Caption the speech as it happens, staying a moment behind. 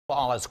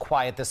All is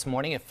quiet this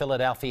morning at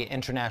Philadelphia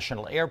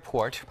International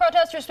Airport.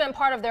 Protesters spent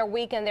part of their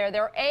weekend there.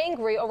 They're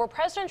angry over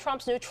President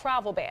Trump's new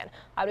travel ban.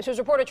 Eyewitness News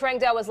reporter Trang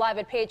Dell was live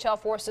at PHL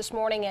Force this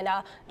morning. And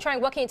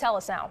Trang, what can you tell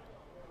us now?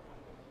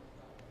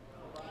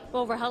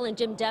 Well, Rahel and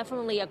Jim,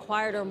 definitely a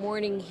quieter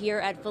morning here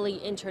at Philly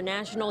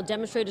International.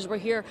 Demonstrators were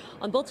here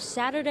on both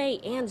Saturday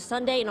and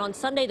Sunday. And on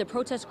Sunday, the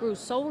protest grew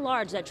so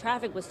large that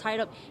traffic was tied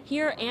up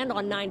here and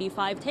on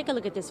 95. Take a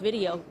look at this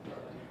video.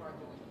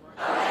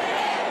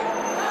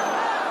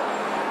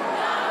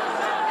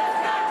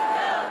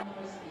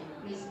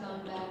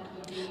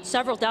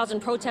 Several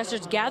thousand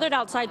protesters gathered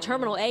outside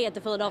Terminal A at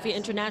the Philadelphia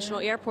International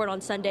Airport on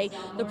Sunday.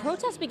 The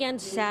protest began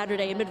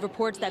Saturday amid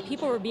reports that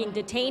people were being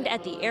detained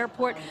at the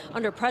airport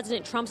under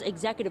President Trump's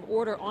executive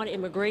order on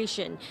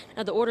immigration.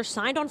 Now, the order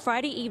signed on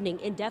Friday evening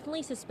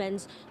indefinitely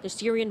suspends the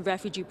Syrian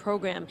refugee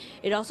program.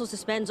 It also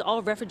suspends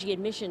all refugee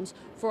admissions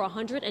for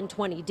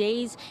 120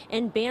 days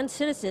and bans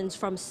citizens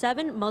from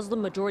 7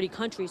 Muslim-majority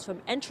countries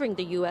from entering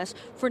the U.S.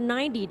 for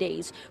 90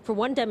 days. For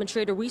one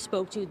demonstrator we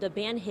spoke to, the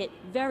ban hit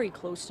very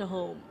close to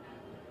home.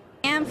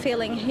 I am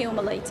feeling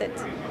humiliated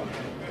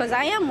because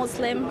I am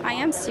Muslim, I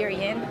am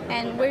Syrian,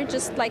 and we're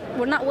just like,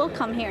 we're not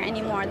welcome here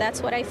anymore.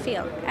 That's what I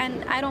feel.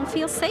 And I don't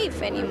feel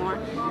safe anymore.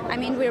 I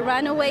mean, we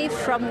ran away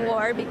from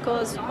war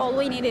because all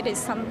we needed is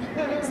some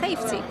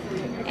safety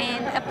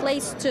and a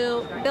place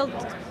to build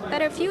a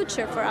better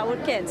future for our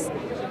kids.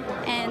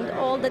 And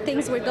all the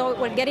things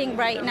we're getting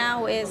right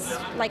now is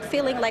like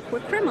feeling like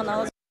we're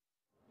criminals.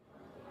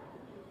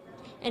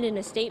 And in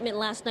a statement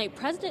last night,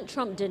 President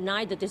Trump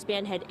denied that this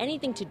ban had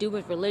anything to do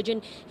with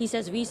religion. He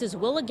says visas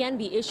will again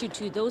be issued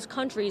to those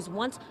countries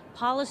once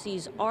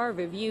policies are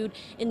reviewed.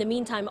 In the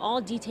meantime,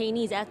 all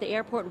detainees at the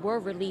airport were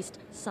released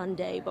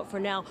Sunday. But for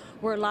now,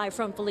 we're live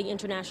from Philly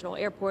International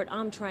Airport.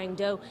 I'm Trang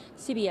Dell,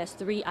 CBS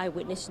 3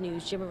 Eyewitness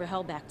News. Jim and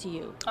Rahel, back to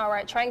you. All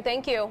right, Trang,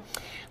 thank you.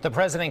 The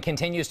president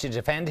continues to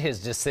defend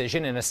his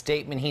decision. In a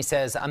statement, he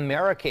says,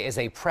 America is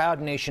a proud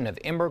nation of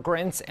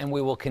immigrants, and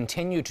we will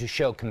continue to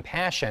show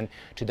compassion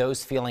to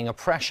those feeling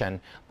oppression,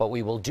 but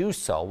we will do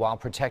so while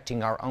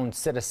protecting our own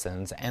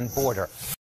citizens and border.